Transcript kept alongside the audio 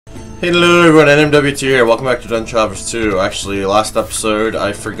Hello everyone, NMW2 here. Welcome back to Dungeon Travelers 2. Actually, last episode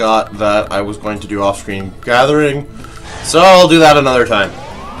I forgot that I was going to do off-screen gathering, so I'll do that another time.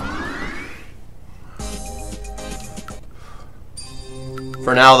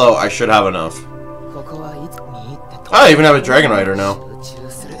 For now though, I should have enough. I even have a Dragon Rider now.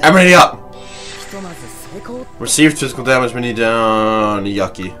 Everybody up! Received physical damage many down.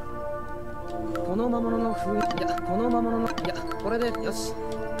 Yucky.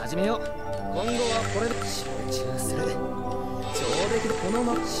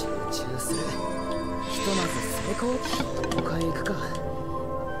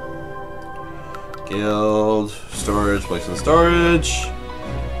 Guild, storage, place in storage.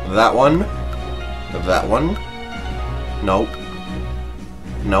 That one. That one. Nope.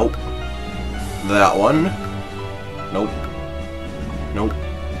 Nope. That one. Nope. Nope.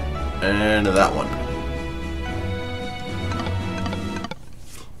 And that one.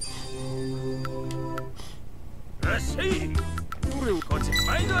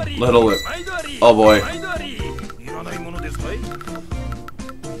 Little Whip. Oh boy.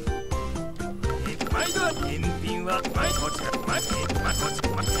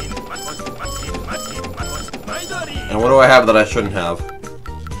 And what do I have that I shouldn't have?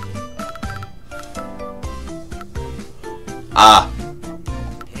 Ah.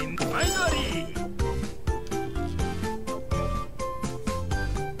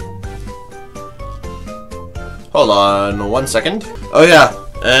 Hold on 1 second. Oh yeah,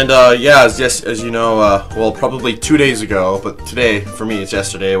 and yeah, as you know, well, probably 2 days ago, but today, for me, it's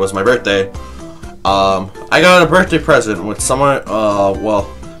yesterday, it was my birthday. I got a birthday present with someone, well,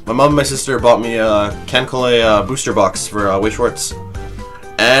 my mom and my sister bought me a Cancole booster box for Way Schwartz.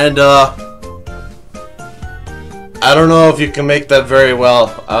 And, I don't know if you can make that very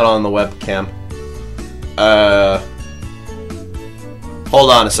well out on the webcam.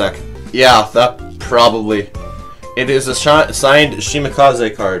 Hold on a sec. Yeah, that probably. It is a signed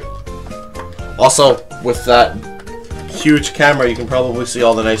Shimikaze card. Also, with that huge camera, you can probably see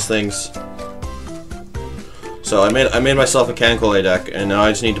all the nice things. So I made myself a Cancole deck, and now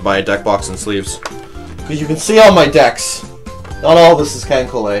I just need to buy a deck box and sleeves. Because you can see all my decks. Not all of this is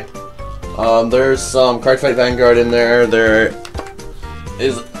Cancole. There's some Cardfight Vanguard in there. There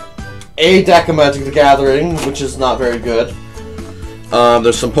is a deck of Magic the Gathering, which is not very good.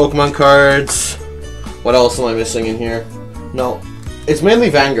 There's some Pokemon cards. What else am I missing in here? No. It's mainly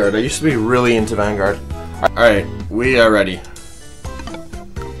Vanguard. I used to be really into Vanguard. Alright, we are ready.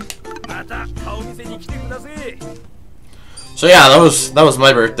 So yeah, that was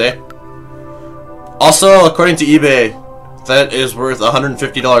my birthday. Also, according to eBay, that is worth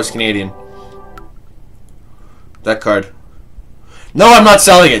 $150 Canadian. That card. No, I'm not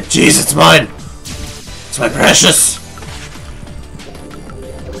selling it! Jeez, it's mine! It's my precious!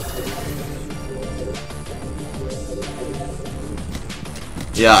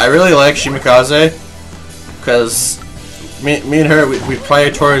 Yeah, I really like Shimikaze, because me and her, we play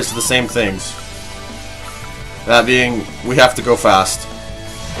towards the same things. That being, we have to go fast.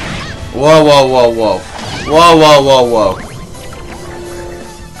 Whoa, whoa, whoa, whoa. Whoa, whoa, whoa, whoa.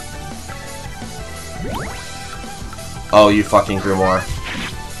 Oh, you fucking Grimoire.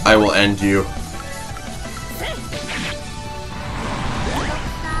 I will end you.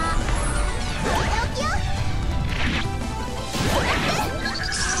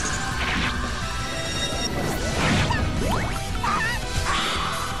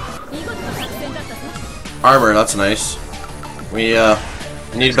 Armor, that's nice. We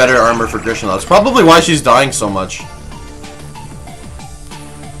need better armor for Grishna. That's probably why she's dying so much.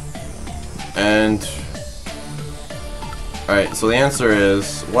 And alright, so the answer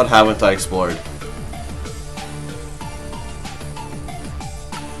is, what haven't I explored?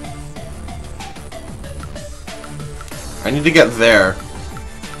 I need to get there.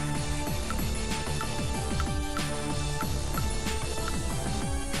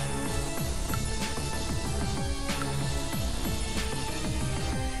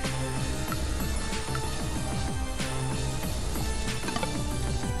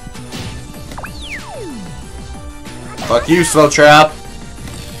 Fuck you, Slow Trap!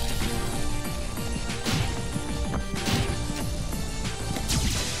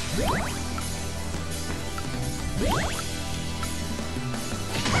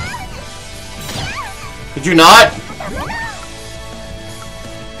 Could you not?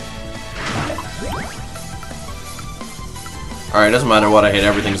 Alright, doesn't matter what I hit,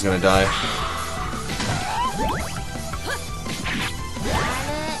 everything's gonna die.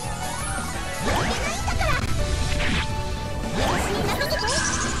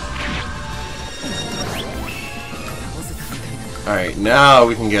 Alright, now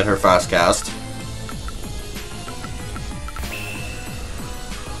we can get her fast cast.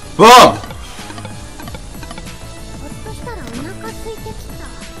 Boom!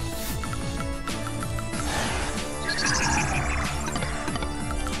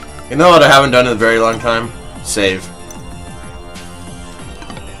 You know what I haven't done in a very long time? Save.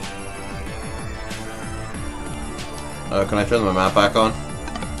 Can I turn the map back on?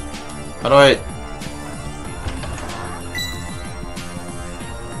 How do I...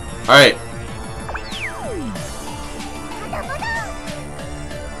 Alright.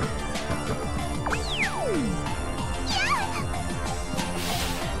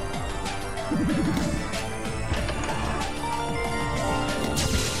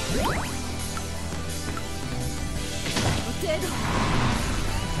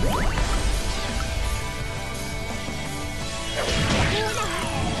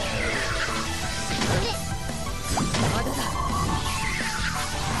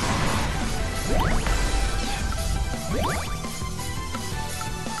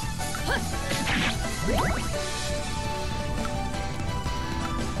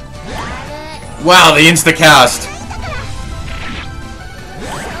 Wow, the insta-cast!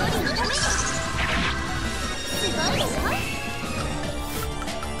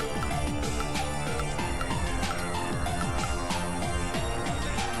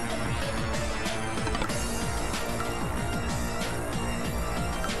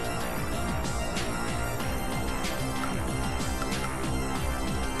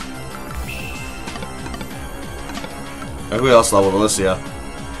 Who else leveled Alicia?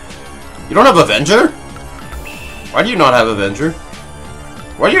 You don't have Avenger? Why do you not have Avenger?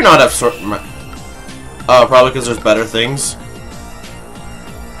 Why do you not have sort? Oh, probably because there's better things.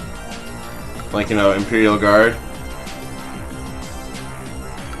 Like, you know, Imperial Guard.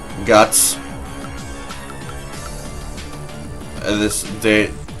 Guts. This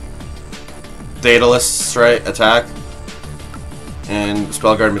Daedalus strike attack. And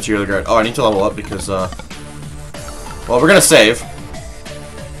Spell Guard, Material Guard. Oh, I need to level up because, well, we're gonna save.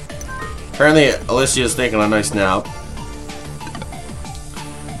 Apparently, Alicia's taking a nice nap.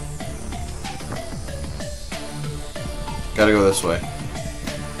 Gotta go this way.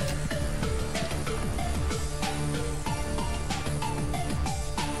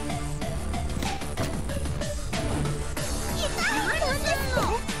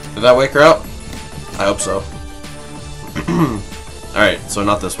 Did that wake her up? I hope so. Alright, so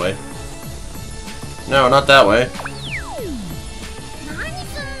not this way. No, not that way.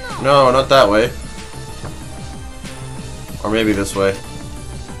 No, not that way. Or maybe this way.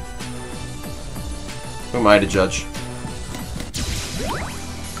 Who am I to judge?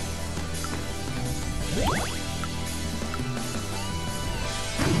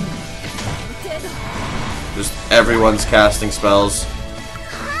 Just everyone's casting spells.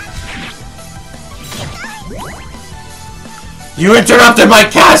 You interrupted my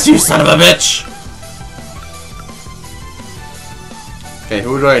cast, you son of a bitch! Okay,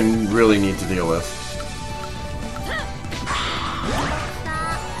 who do I really need to deal with?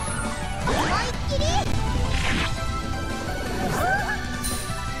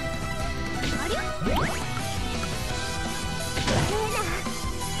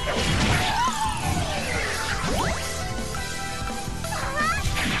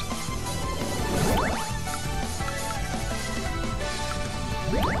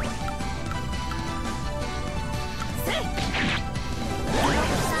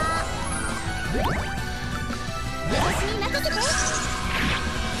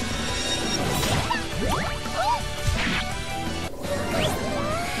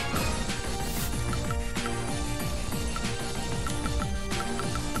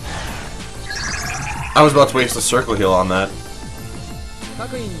 I was about to waste a circle heal on that.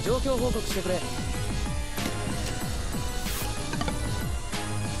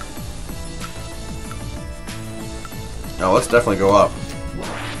 Now let's definitely go up.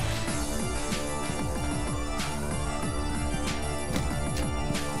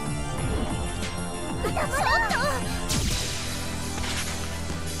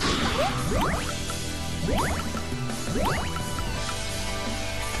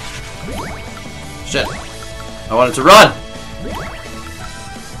 Shit. I wanted to run!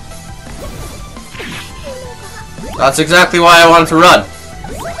 That's exactly why I wanted to run.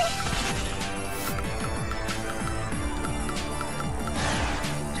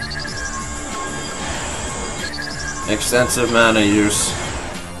 Extensive mana use.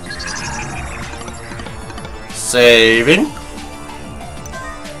 Saving.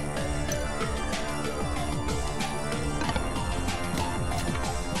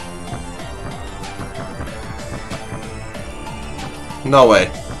 No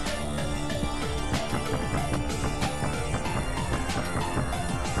way.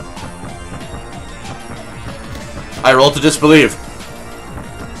 I roll to disbelieve.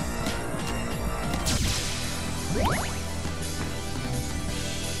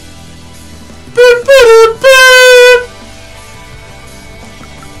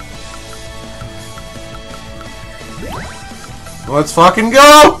 Let's fucking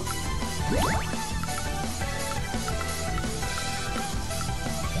go!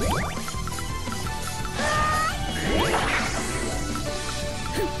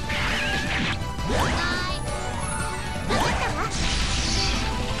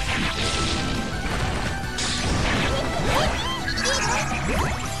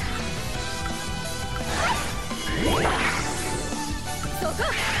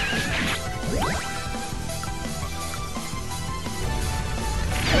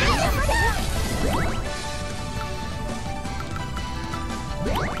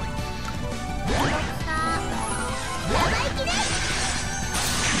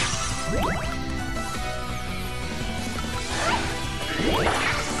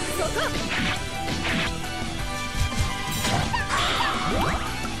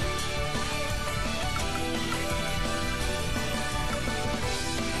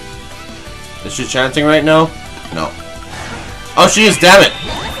 Is she chanting right now? No. Oh, she is, damn it!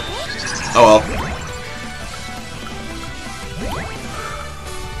 Oh well.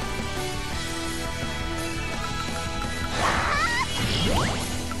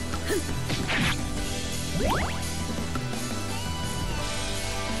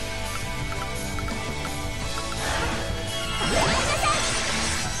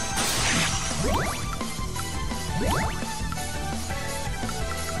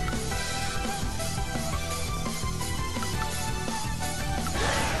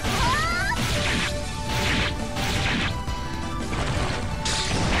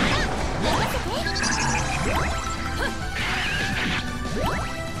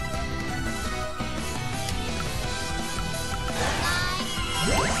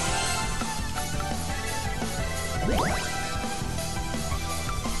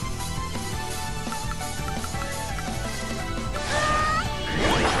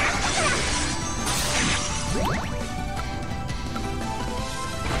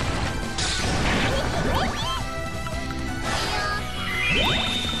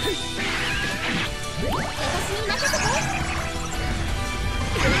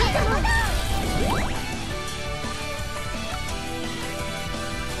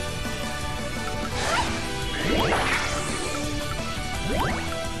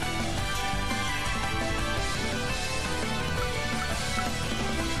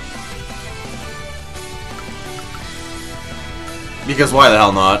 Because why the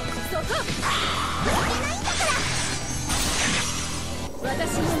hell not?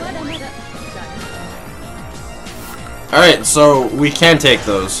 Alright, so we can take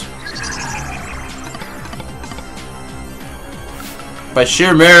those. By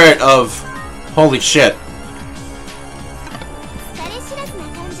sheer merit of... Holy shit.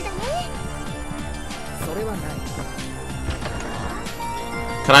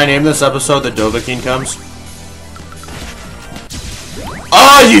 Can I name this episode The Dovahkiin Comes?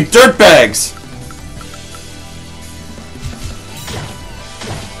 Oh, you dirtbags!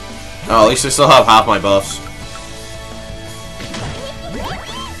 Oh, at least I still have half my buffs.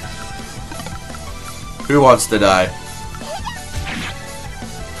 Who wants to die?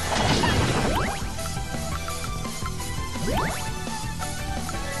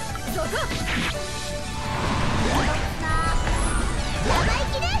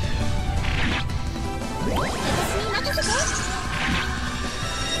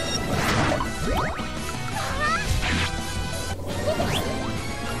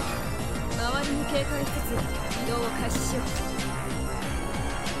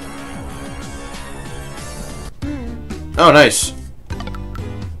 Oh, nice.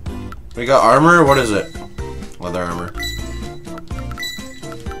 We got armor? What is it? Leather armor.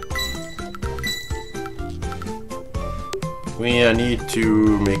 We need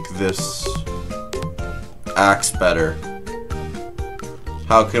to make this axe better.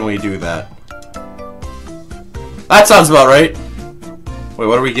 How can we do that? That sounds about right. Wait,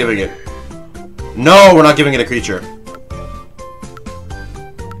 what are we giving it? No, we're not giving it a creature.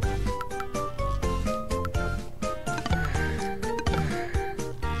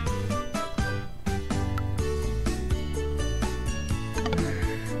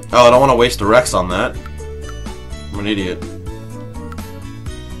 Oh, I don't want to waste a Rex on that. I'm an idiot.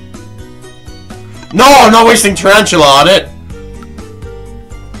 No, I'm not wasting Tarantula on it!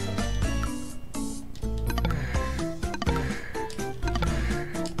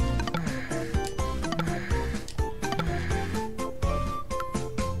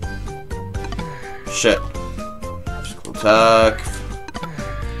 Shit. Physical attack.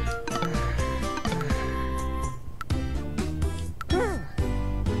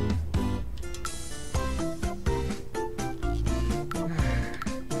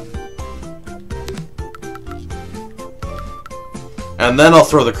 And then I'll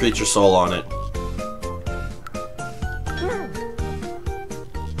throw the creature soul on it.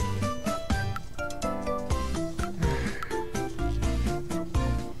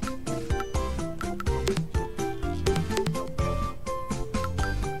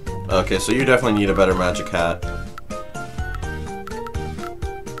 Okay, so you definitely need a better magic hat.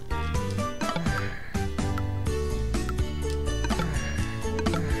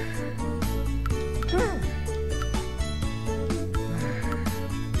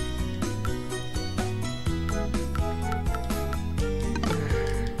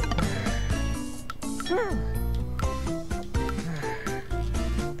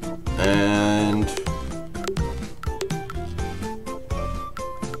 And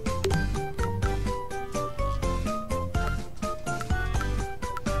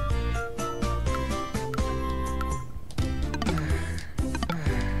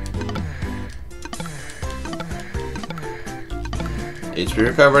HP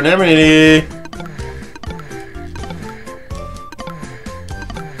recover and immunity.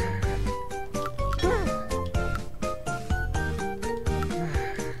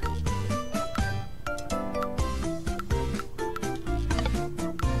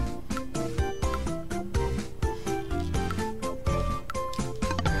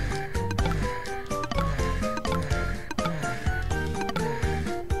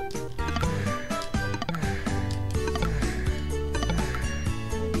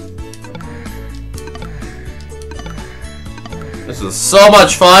 This is so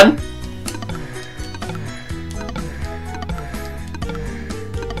much fun!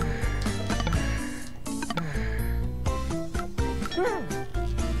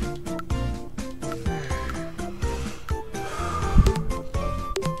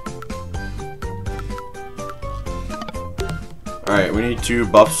 Alright, we need to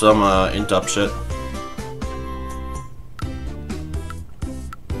buff some int up shit.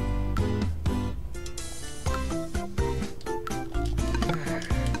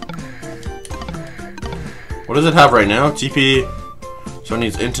 What does it have right now? TP. So it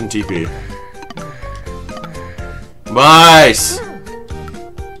needs int and TP. Nice!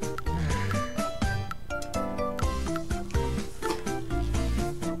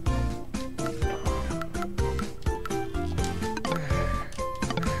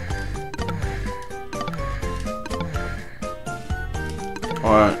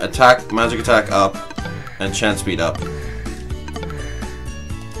 Alright, attack, magic attack up, and chance speed up.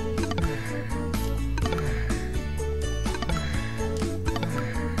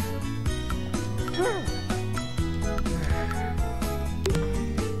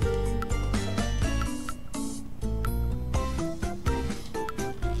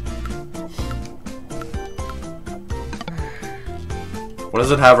 What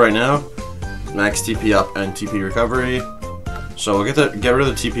does it have right now? Max TP up and TP recovery. So we'll get rid of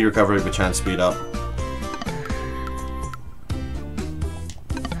the TP recovery but chance speed up.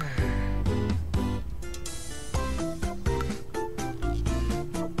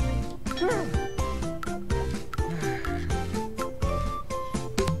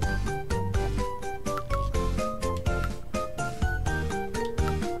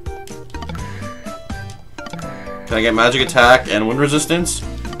 Can I get magic attack and wind resistance?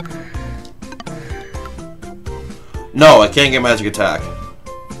 No, I can't get magic attack.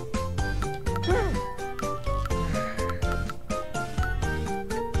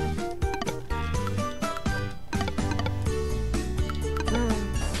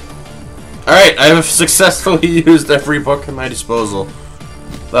 Alright, I have successfully used every book at my disposal.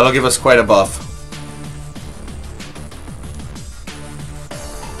 That'll give us quite a buff.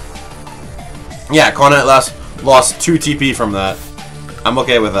 Yeah, Conet lost 2 TP from that. I'm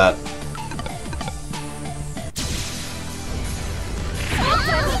okay with that.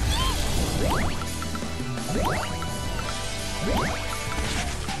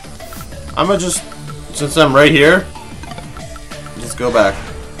 I'm gonna just, since I'm right here, just go back.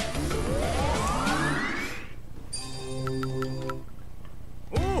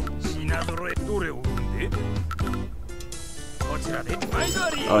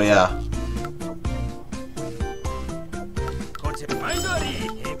 Oh yeah.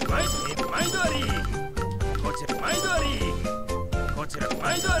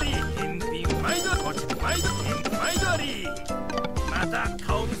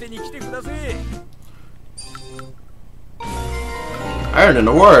 I earned an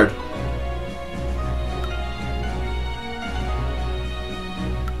award.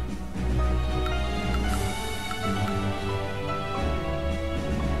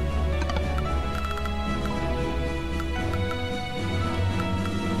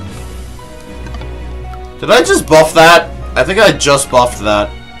 Did I just buff that? I think I just buffed that.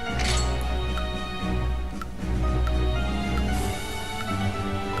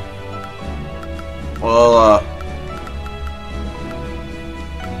 Well,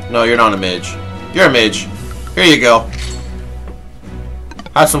 no, you're not a mage. You're a mage. Here you go.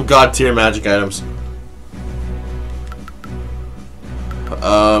 Have some god tier magic items.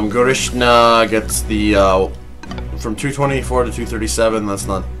 Gorishna gets the, from 224 to 237, that's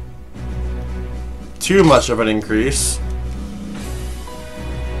not too much of an increase.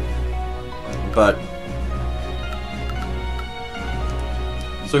 But...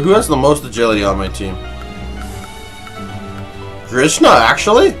 So who has the most agility on my team? Grishna,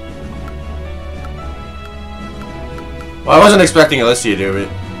 actually? Well, I wasn't expecting Alicia to do it.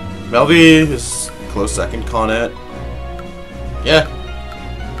 Melby is close second, Connet. Yeah.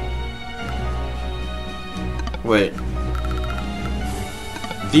 Wait.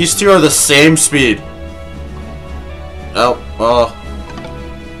 These two are the same speed. Oh, well.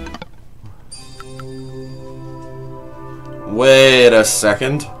 Wait a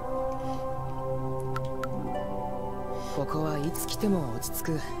second.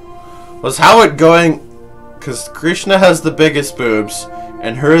 Was Howard going... Because Krishna has the biggest boobs,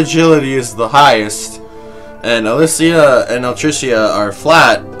 and her agility is the highest, and Alicia and Altricia are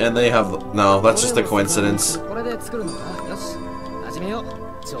flat, and they have... No, that's just a coincidence.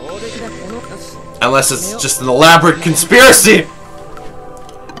 Unless it's just an elaborate conspiracy!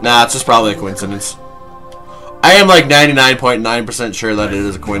 Nah, it's just probably a coincidence. I am like 99.9% sure that it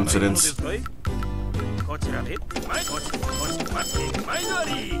is a coincidence.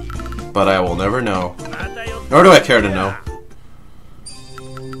 But I will never know. Nor do I care to know.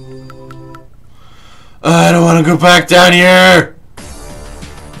 I don't want to go back down here!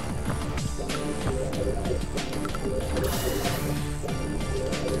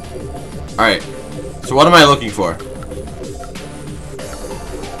 Alright. So what am I looking for?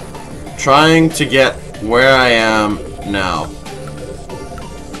 Trying to get where I am now.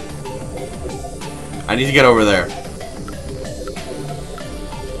 I need to get over there.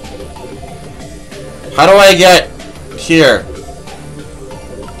 How do I get here?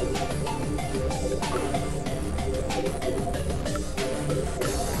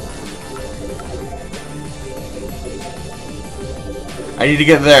 I need to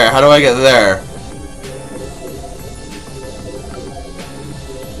get there. How do I get there?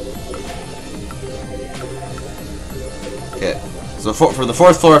 Okay. So for the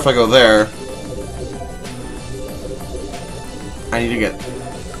fourth floor, if I go there, I need to get...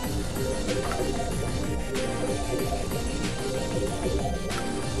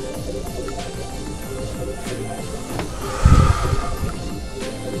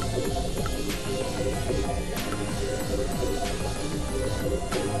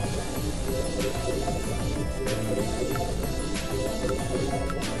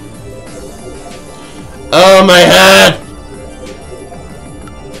 Oh, my head!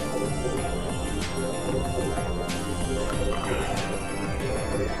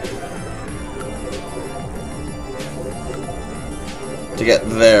 To get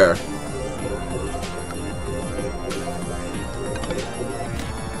there.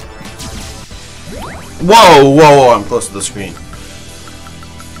 Whoa, whoa, whoa, I'm close to the screen.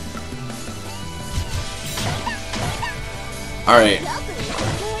 Alright.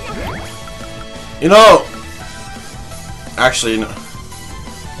 You know, actually, no.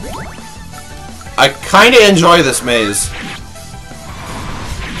 I kind of enjoy this maze.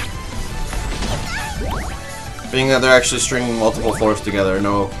 Being that they're actually stringing multiple floors together.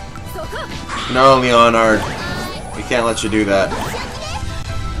 No, Leonard, we can't let you do that.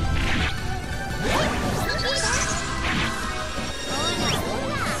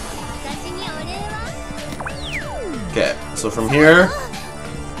 Okay, so from here...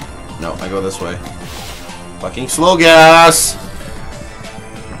 No, I go this way. Fucking slow gas!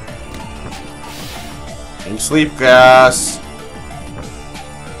 Fucking sleep gas!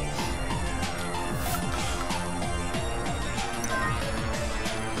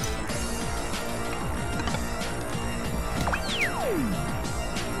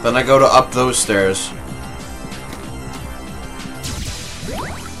 Then I go to up those stairs.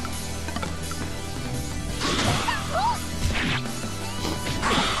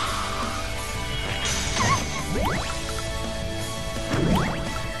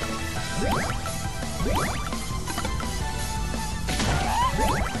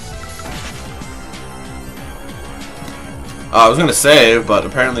 I was gonna save, but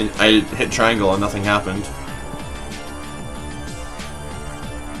apparently I hit triangle and nothing happened.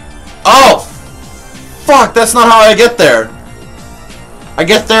 Oh! Fuck, that's not how I get there! I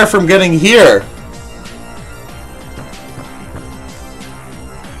get there from getting here!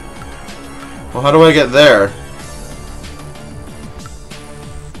 Well, how do I get there?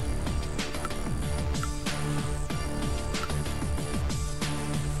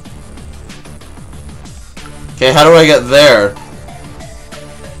 Okay, how do I get there?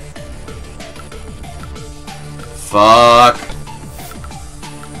 Fuck.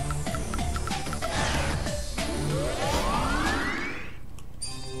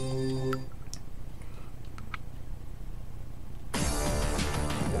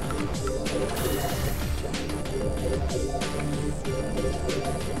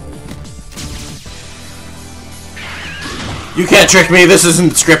 You can't trick me, this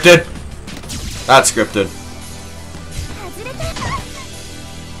isn't scripted. That's scripted.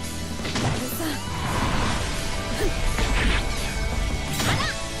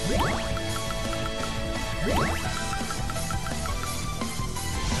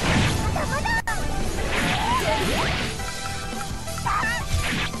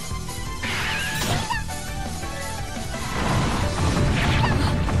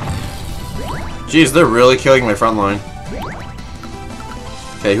 Jeez, they're really killing my front line.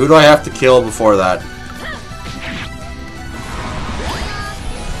 Okay, who do I have to kill before that?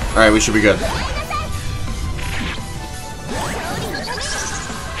 Alright, we should be good.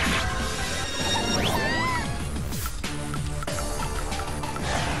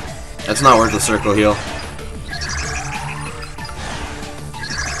 That's not worth the circle heal.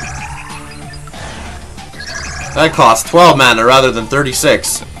 That costs 12 mana rather than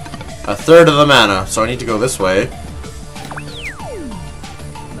 36. A third of the mana, so I need to go this way.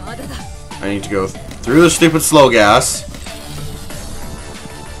 I need to go through the stupid slow gas.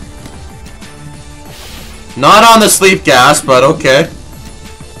 Not on the sleep gas, but okay.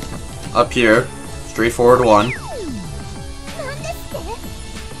 Up here. Straightforward one.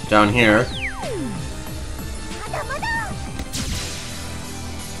 Down here.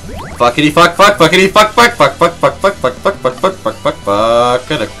 Fuckity fuck fuck fuckity fuck fuck fuck fuck fuck fuck fuck fuck fuck fuck fuck fuck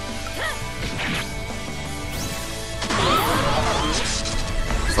fuck.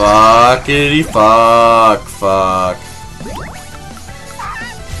 Fuckity fuck fuck.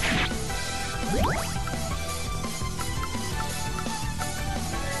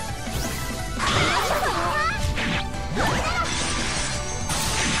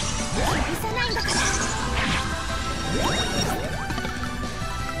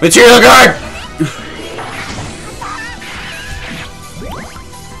 Material guard!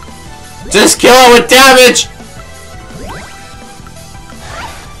 Just kill it with damage!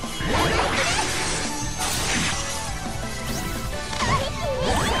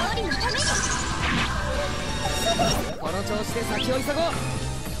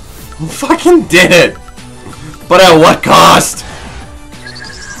 I fucking did it! But at what cost?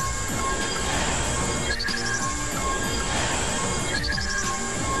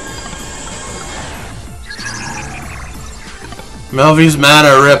 Melvy's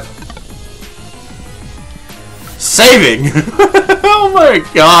mana rip. Saving! Oh my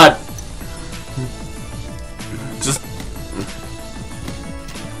god! Just...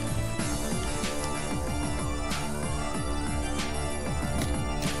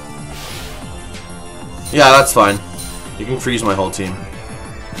 Yeah, that's fine. You can freeze my whole team.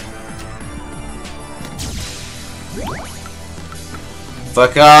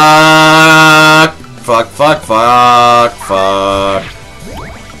 Fuck up! Fuck, fuck, fuck, fuck.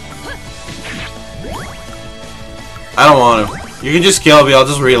 I don't want to. You can just kill me, I'll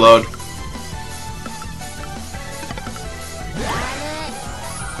just reload.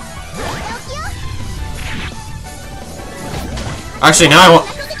 Actually, now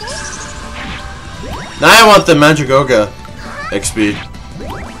I want the Mandragoga XP.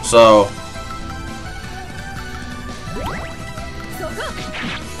 So...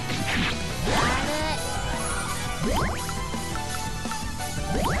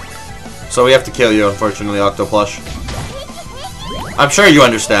 So we have to kill you, unfortunately, Octoplush. I'm sure you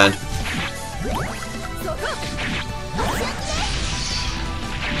understand.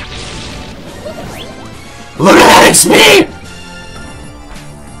 Look at that XP!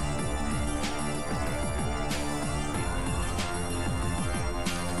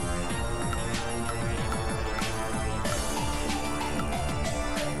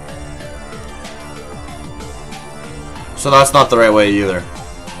 So that's not the right way either.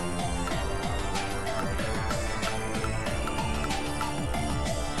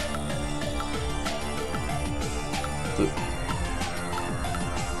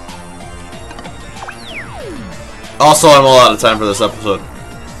 Also, I'm all out of time for this episode.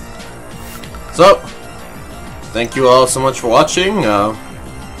 So, thank you all so much for watching.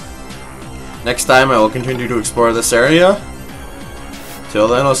 Next time I will continue to explore this area. Till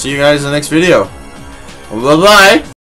then, I'll see you guys in the next video. Bye-bye!